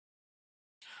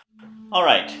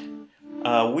Alright,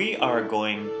 we are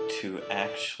going to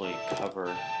actually cover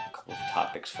a couple of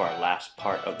topics for our last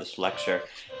part of this lecture.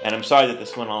 And I'm sorry that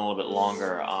this went on a little bit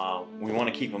longer. We want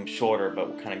to keep them shorter,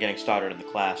 but we're kind of getting started in the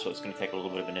class, so it's going to take a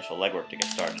little bit of initial legwork to get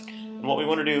started. And what we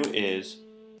want to do is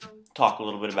talk a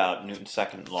little bit about Newton's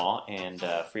second law and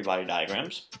free body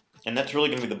diagrams. And that's really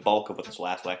going to be the bulk of what this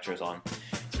last lecture is on.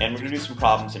 And we're going to do some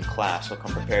problems in class, so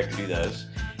come prepared to do those.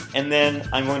 And then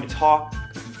I'm going to talk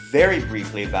very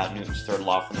briefly about Newton's third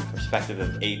law from the perspective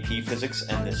of AP physics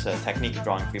and this technique of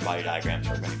drawing free body diagrams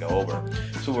we're going to go over.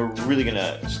 So we're really going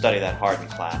to study that hard in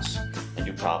class and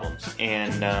do problems.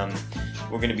 And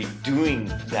we're going to be doing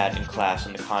that in class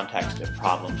in the context of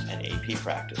problems and AP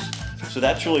practice. So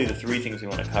that's really the three things we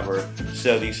want to cover.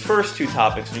 So these first two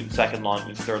topics, Newton's second law and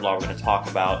Newton's third law, we're going to talk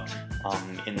about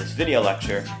in this video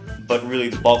lecture, but really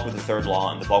the bulk of the third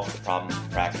law and the bulk of the problems in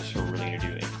practice we're really going to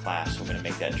do in class. We're going to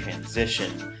make that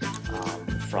transition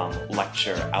from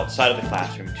lecture outside of the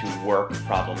classroom to work,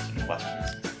 problems, and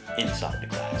questions inside the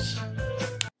class.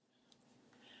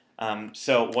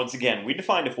 So once again, we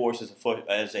defined a force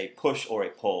as a push or a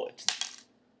pull.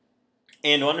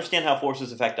 And to understand how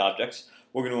forces affect objects,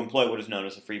 we're going to employ what is known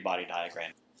as a free body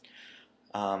diagram.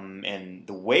 And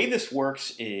the way this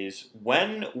works is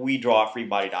when we draw free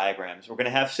body diagrams, we're going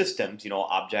to have systems,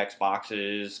 objects,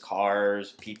 boxes,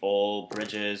 cars, people,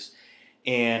 bridges,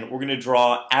 and we're going to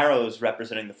draw arrows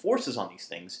representing the forces on these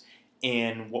things.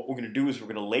 And what we're going to do is we're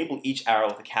going to label each arrow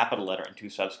with a capital letter and two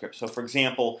subscripts. So for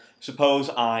example,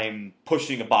 suppose I'm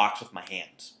pushing a box with my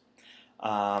hands.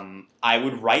 I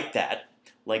would write that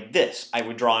like this. I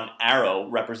would draw an arrow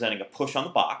representing a push on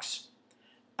the box.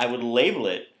 I would label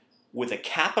it with a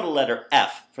capital letter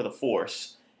F for the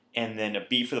force, and then a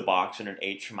B for the box and an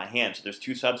H for my hand. So there's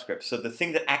two subscripts. So the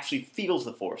thing that actually feels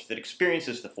the force, that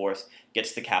experiences the force,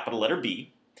 gets the capital letter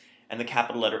B, and the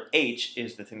capital letter H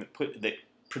is the thing that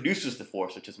produces the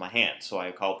force, which is my hand. So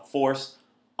I call it the force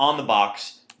on the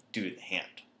box due to the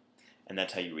hand. And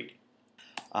that's how you read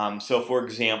it. So for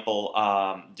example,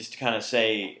 just to kind of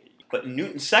say, but in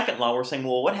Newton's second law, we're saying,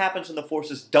 well, what happens when the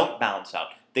forces don't balance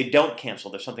out? They don't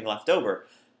cancel. There's something left over.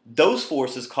 Those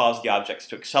forces cause the objects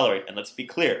to accelerate. And let's be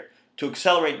clear, to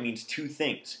accelerate means two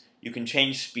things. You can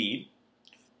change speed,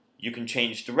 you can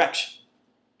change direction.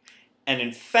 And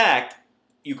in fact,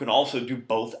 you can also do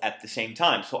both at the same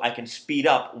time. So I can speed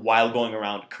up while going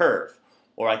around a curve,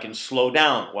 or I can slow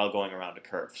down while going around a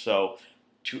curve. So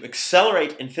to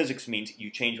accelerate in physics means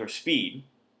you change your speed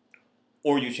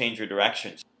or you change your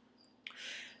directions.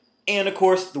 And of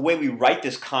course, the way we write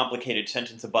this complicated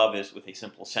sentence above is with a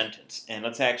simple sentence. And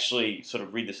let's actually sort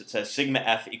of read this. It says sigma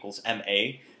F equals ma.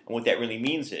 And what that really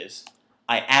means is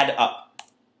I add up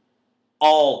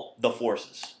all the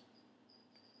forces.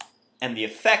 And the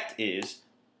effect is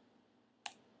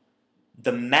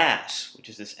the mass, which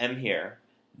is this m here,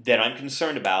 that I'm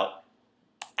concerned about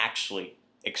actually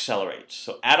accelerates.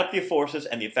 So add up the forces,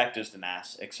 and the effect is the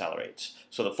mass accelerates.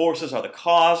 So the forces are the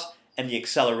cause, and the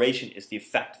acceleration is the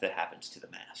effect that happens to the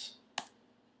mass.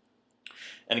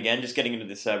 And again, just getting into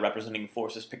this representing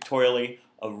forces pictorially,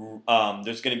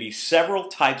 there's going to be several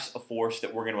types of force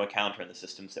that we're going to encounter in the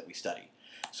systems that we study.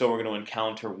 So we're going to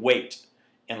encounter weight.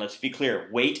 And let's be clear,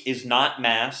 weight is not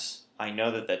mass. I know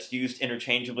that that's used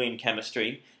interchangeably in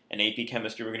chemistry. In AP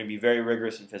chemistry, we're going to be very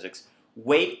rigorous in physics.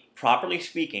 Weight, properly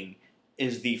speaking,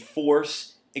 is the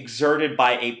force exerted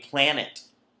by a planet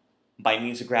by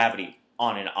means of gravity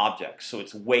on an object. So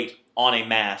it's weight on a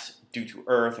mass due to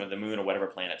Earth or the Moon or whatever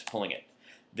planet's pulling it.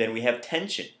 Then we have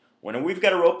tension. When we've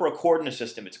got a rope or a cord in a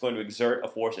system, it's going to exert a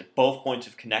force at both points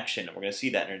of connection. And we're going to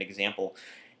see that in an example.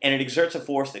 And it exerts a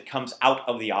force that comes out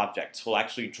of the object. So we'll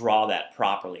actually draw that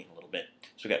properly in a little bit.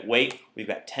 So we've got weight, we've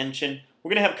got tension. We're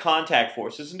going to have contact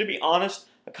forces. And to be honest,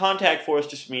 a contact force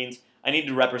just means I need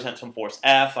to represent some force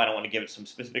F. I don't want to give it some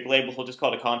specific labels. We'll just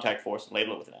call it a contact force and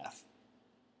label it with an F.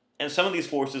 And some of these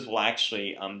forces we'll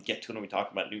actually get to when we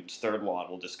talk about Newton's third law,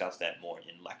 and we'll discuss that more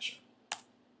in lecture.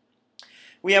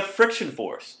 We have friction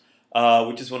force,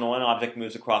 which is when one object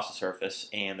moves across a surface,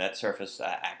 and that surface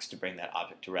acts to bring that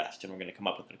object to rest. And we're going to come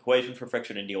up with an equation for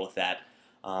friction and deal with that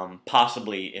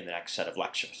possibly in the next set of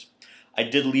lectures. I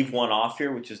did leave one off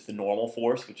here, which is the normal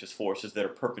force, which is forces that are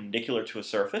perpendicular to a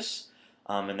surface,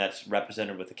 and that's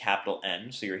represented with a capital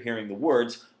N. So you're hearing the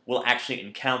words. We'll actually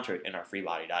encounter it in our free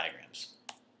body diagrams.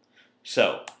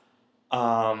 So,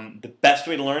 the best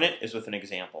way to learn it is with an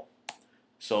example.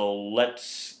 So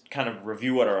let's kind of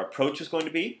review what our approach is going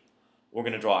to be. We're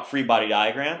going to draw a free body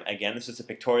diagram. Again, this is a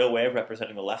pictorial way of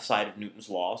representing the left side of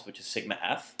Newton's laws, which is sigma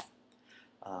F.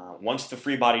 Once the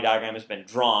free body diagram has been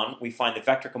drawn, we find the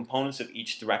vector components of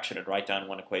each direction and write down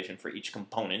one equation for each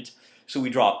component. So we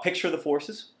draw a picture of the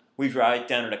forces, we write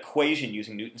down an equation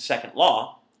using Newton's second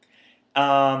law,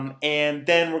 and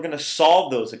then we're going to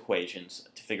solve those equations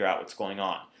to figure out what's going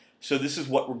on. So this is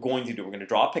what we're going to do. We're going to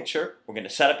draw a picture, we're going to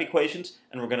set up equations,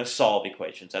 and we're going to solve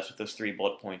equations. That's what those 3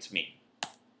 bullet points mean.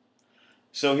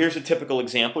 So here's a typical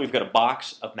example. We've got a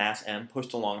box of mass m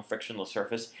pushed along a frictionless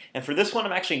surface. And for this one,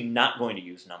 I'm actually not going to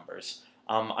use numbers.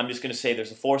 I'm just going to say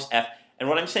there's a force F. And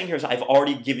what I'm saying here is I've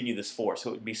already given you this force.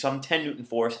 So it would be some 10 Newton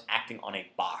force acting on a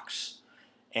box.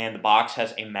 And the box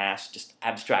has a mass, just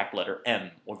abstract letter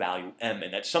m, or value m.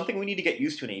 And that's something we need to get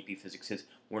used to in AP Physics is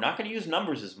we're not going to use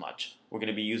numbers as much. We're going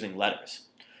to be using letters.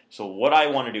 So what I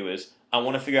want to do is I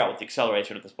want to figure out what the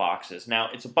acceleration of this box is. Now,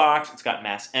 it's a box, it's got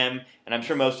mass m, and I'm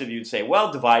sure most of you would say,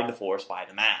 well, divide the force by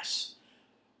the mass.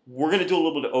 We're going to do a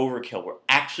little bit of overkill. We're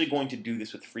actually going to do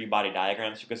this with free body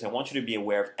diagrams because I want you to be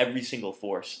aware of every single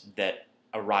force that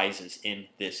arises in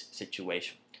this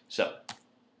situation. So,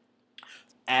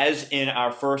 as in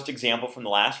our first example from the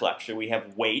last lecture, we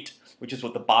have weight, which is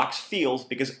what the box feels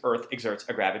because Earth exerts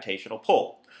a gravitational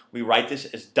pull. We write this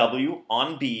as W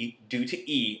on B due to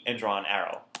E and draw an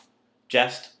arrow.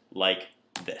 Just like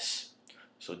this.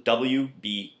 So W,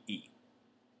 B, E.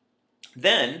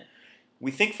 Then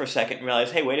we think for a second and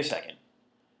realize, hey, wait a second.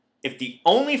 If the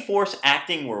only force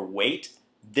acting were weight,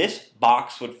 this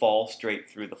box would fall straight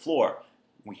through the floor.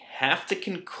 We have to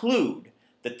conclude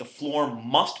that the floor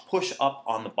must push up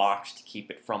on the box to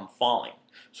keep it from falling.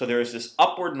 So there is this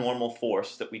upward normal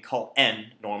force that we call N,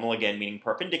 normal again meaning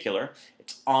perpendicular.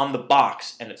 It's on the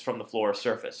box and it's from the floor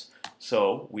surface.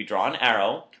 So we draw an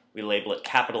arrow. We label it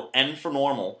capital N for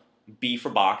normal, B for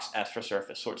box, S for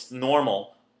surface. So it's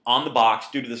normal on the box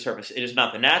due to the surface. It is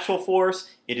not the natural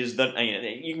force. It is the,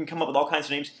 you can come up with all kinds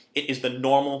of names. It is the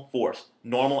normal force.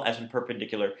 Normal as in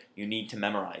perpendicular. You need to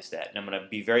memorize that. And I'm going to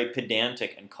be very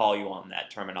pedantic and call you on that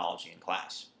terminology in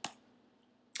class.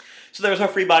 So there's our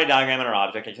free body diagram and our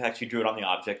object. I just actually drew it on the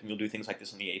object, and you'll do things like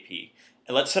this in the AP.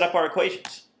 And let's set up our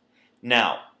equations.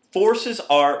 Now, forces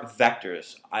are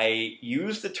vectors. I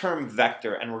use the term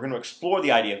vector, and we're going to explore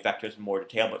the idea of vectors in more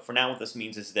detail, but for now what this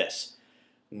means is this.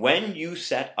 When you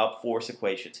set up force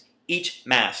equations, each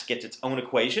mass gets its own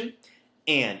equation,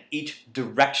 and each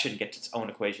direction gets its own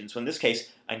equation. So in this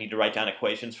case, I need to write down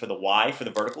equations for the y, for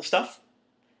the vertical stuff,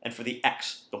 and for the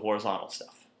x, the horizontal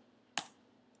stuff.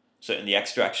 So in the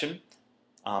x direction,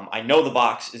 I know the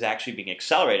box is actually being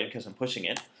accelerated because I'm pushing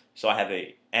it. So I have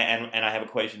and I have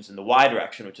equations in the y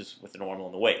direction, which is with the normal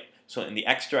and the weight. So in the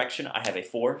x direction, I have a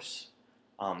force,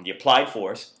 the applied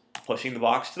force, pushing the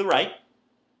box to the right,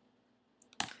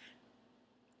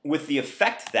 with the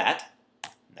effect that,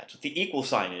 and that's what the equal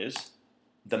sign is,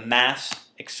 the mass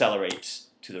accelerates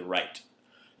to the right.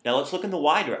 Now let's look in the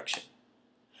y direction.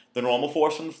 The normal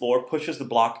force from the floor pushes the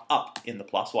block up in the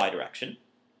plus y direction.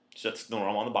 So that's the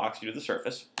normal on the box due to the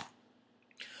surface.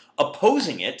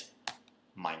 Opposing it,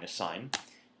 minus sign,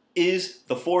 is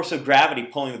the force of gravity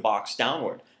pulling the box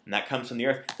downward. And that comes from the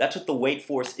Earth. That's what the weight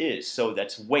force is. So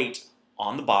that's weight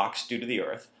on the box due to the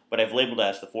Earth, but I've labeled it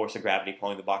as the force of gravity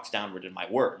pulling the box downward in my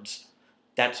words.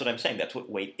 That's what I'm saying. That's what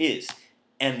weight is.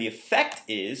 And the effect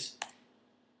is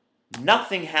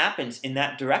nothing happens in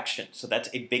that direction. So that's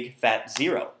a big fat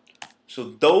 0. So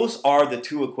those are the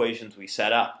 2 equations we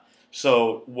set up.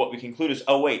 So what we conclude is,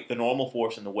 oh wait, the normal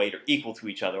force and the weight are equal to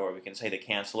each other, or we can say they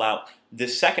cancel out.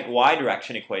 This second y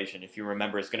direction equation, if you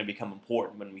remember, is going to become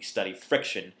important when we study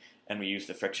friction, and we use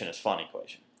the friction as fun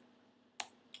equation.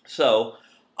 So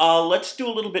let's do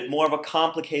a little bit more of a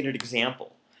complicated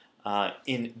example.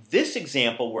 In this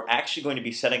example, we're actually going to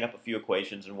be setting up a few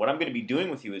equations, and what I'm going to be doing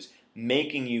with you is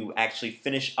making you actually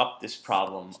finish up this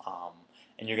problem,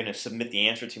 and you're going to submit the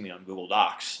answer to me on Google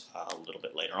Docs a little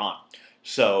bit later on.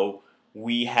 So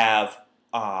we have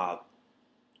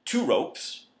 2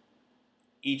 ropes,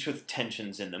 each with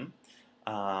tensions in them,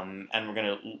 and we're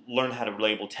going to learn how to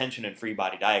label tension and free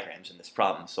body diagrams in this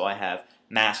problem. So I have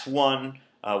mass 1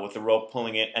 with the rope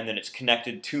pulling it, and then it's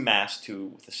connected to mass 2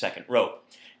 with the second rope.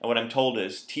 And what I'm told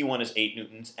is T1 is 8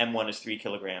 newtons, M1 is 3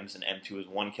 kilograms, and M2 is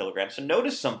 1 kilogram. So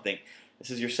notice something.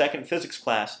 This is your second physics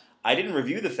class. I didn't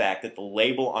review the fact that the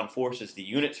label on forces, the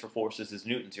units for forces, is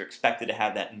newtons. You're expected to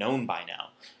have that known by now.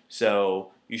 So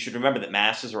you should remember that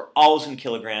masses are always in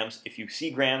kilograms. If you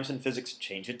see grams in physics,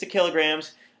 change it to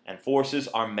kilograms, and forces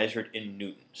are measured in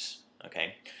newtons.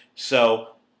 Okay? So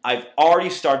I've already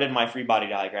started my free body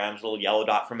diagrams, a little yellow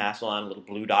dot for mass 1, a little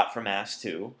blue dot for mass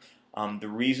 2. The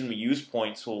reason we use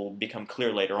points will become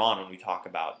clear later on when we talk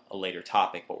about a later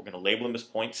topic, but we're going to label them as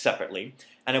points separately.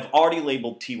 And I've already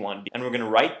labeled T1, and we're going to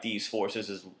write these forces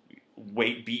as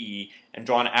weight BE and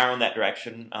draw an arrow in that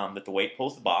direction that the weight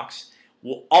pulls the box.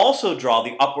 We'll also draw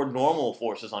the upward normal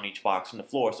forces on each box on the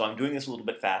floor. So I'm doing this a little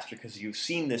bit faster because you've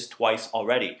seen this twice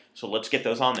already. So let's get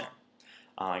those on there.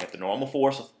 I got the normal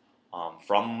force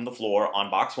from the floor on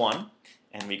box 1,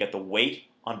 and we got the weight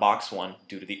on box 1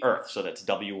 due to the earth. So that's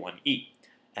W1E.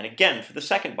 And again, for the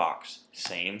second box,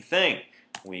 same thing.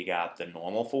 We got the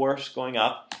normal force going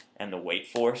up and the weight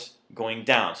force going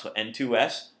down. So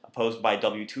N2S opposed by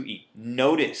W2E.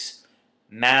 Notice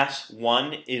mass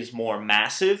 1 is more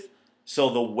massive, so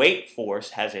the weight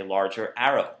force has a larger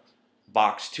arrow.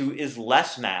 Box 2 is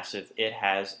less massive. It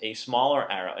has a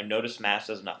smaller arrow. And notice mass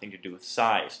has nothing to do with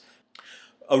size.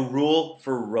 A rule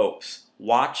for ropes.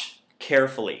 Watch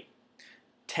carefully.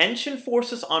 Tension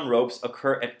forces on ropes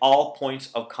occur at all points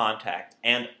of contact,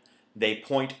 and they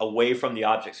point away from the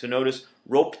object. So notice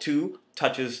rope 2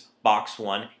 touches box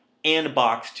 1 and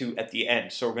box 2 at the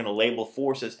end. So we're going to label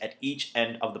forces at each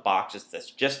end of the boxes. That's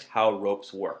just how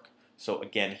ropes work. So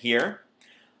again here,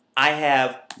 I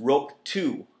have rope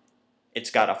 2.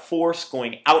 It's got a force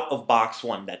going out of box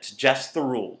 1. That's just the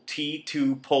rule.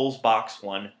 T2 pulls box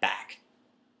 1 back.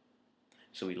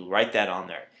 So we write that on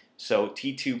there. So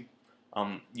T2,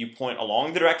 you point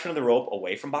along the direction of the rope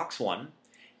away from box 1.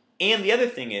 And the other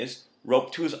thing is,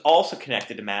 rope 2 is also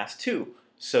connected to mass 2.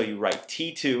 So you write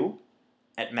T2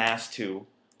 at mass 2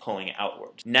 pulling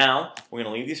outwards. Now, we're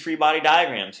going to leave these free body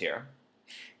diagrams here,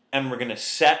 and we're going to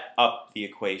set up the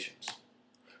equations.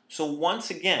 So once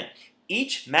again,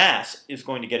 each mass is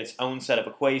going to get its own set of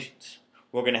equations.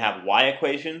 We're going to have y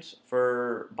equations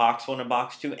for box 1 and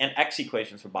box 2, and x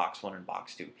equations for box 1 and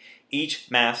box 2.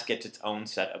 Each mass gets its own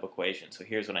set of equations. So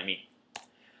here's what I mean.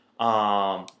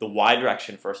 The y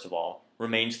direction, first of all,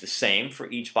 remains the same for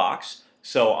each box.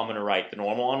 So I'm going to write the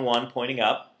normal on 1 pointing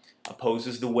up,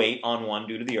 opposes the weight on 1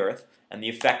 due to the earth, and the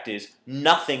effect is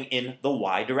nothing in the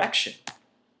y direction.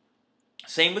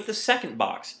 Same with the second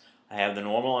box. I have the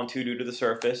normal on 2 due to the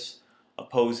surface,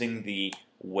 opposing the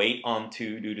weight on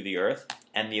 2 due to the earth,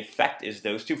 and the effect is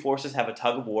those two forces have a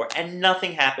tug of war, and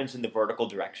nothing happens in the vertical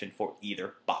direction for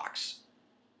either box.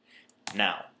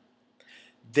 Now,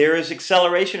 there is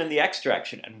acceleration in the x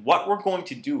direction, and what we're going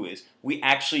to do is we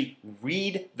actually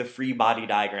read the free body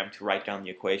diagram to write down the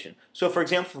equation. So for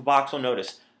example, for box 1,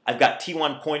 notice I've got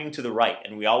T1 pointing to the right,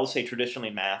 and we always say traditionally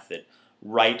in math that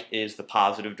right is the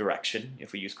positive direction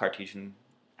if we use Cartesian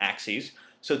axes.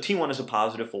 So T1 is a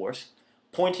positive force.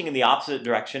 Pointing in the opposite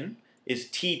direction is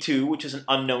T2, which is an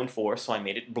unknown force, so I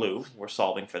made it blue. We're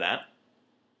solving for that.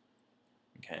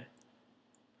 Okay.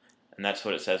 And that's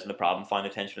what it says in the problem. Find the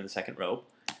tension in the second rope.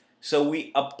 So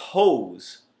we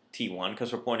oppose T1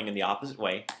 because we're pointing in the opposite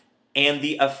way. And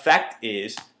the effect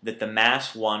is that the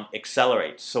mass 1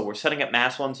 accelerates. So we're setting up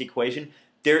mass 1's equation.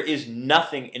 There is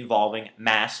nothing involving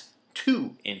mass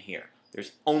 2 in here.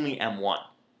 There's only m1.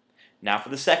 Now for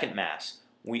the second mass,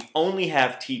 we only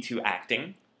have T2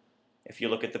 acting, if you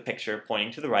look at the picture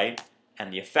pointing to the right,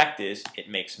 and the effect is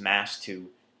it makes mass 2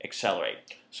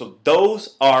 accelerate. So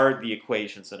those are the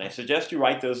equations, and I suggest you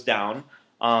write those down,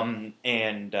 I'm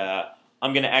going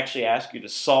to actually ask you to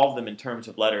solve them in terms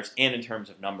of letters and in terms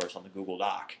of numbers on the Google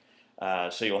Doc.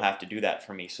 So you'll have to do that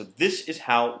for me. So this is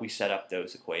how we set up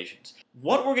those equations.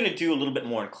 What we're going to do a little bit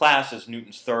more in class is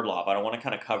Newton's third law, but I want to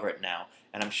kind of cover it now.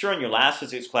 And I'm sure in your last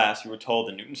physics class you were told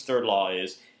that Newton's third law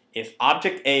is if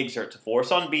object A exerts a force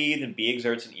on B, then B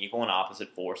exerts an equal and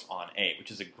opposite force on A,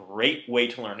 which is a great way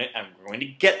to learn it, and we're going to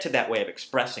get to that way of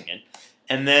expressing it.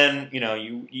 And then,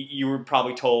 you were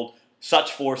probably told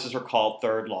such forces are called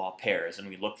third law pairs, and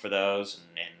we look for those,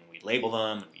 and we label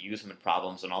them, and we use them in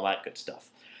problems, and all that good stuff.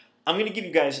 I'm going to give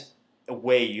you guys a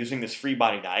way, using this free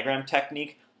body diagram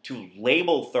technique, to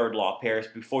label third law pairs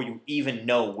before you even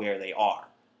know where they are.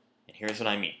 And here's what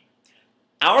I mean.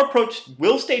 Our approach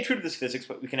will stay true to this physics,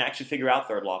 but we can actually figure out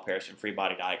third law pairs from free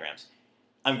body diagrams.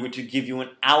 I'm going to give you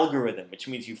an algorithm, which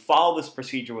means you follow this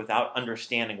procedure without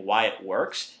understanding why it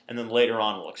works, and then later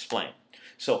on we'll explain.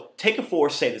 So take a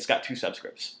force, say, that's got two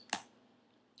subscripts.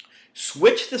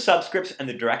 Switch the subscripts and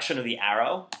the direction of the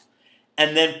arrow,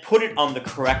 and then put it on the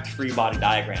correct free body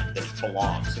diagram that it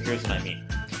belongs. So here's what I mean.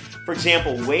 For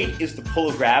example, weight is the pull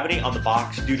of gravity on the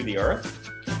box due to the earth.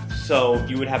 So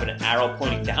you would have an arrow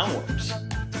pointing downwards.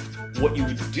 What you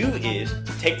would do is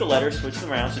take the letters, switch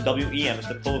them around, so WEM is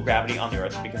the pull of gravity on the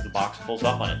earth because the box pulls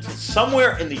up on it. So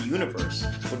somewhere in the universe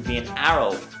would be an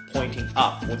arrow pointing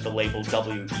up with the label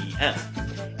WEM.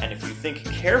 And if you think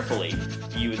carefully,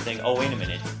 you would think, oh, wait a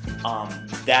minute,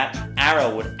 that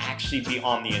arrow would actually be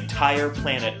on the entire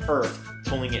planet Earth,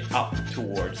 pulling it up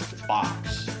towards the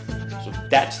box. So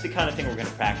that's the kind of thing we're going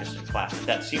to practice in class. If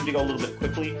that seemed to go a little bit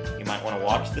quickly, you might want to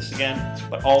watch this again.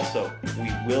 But also,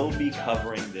 we will be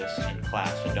covering this in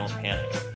class, so don't panic.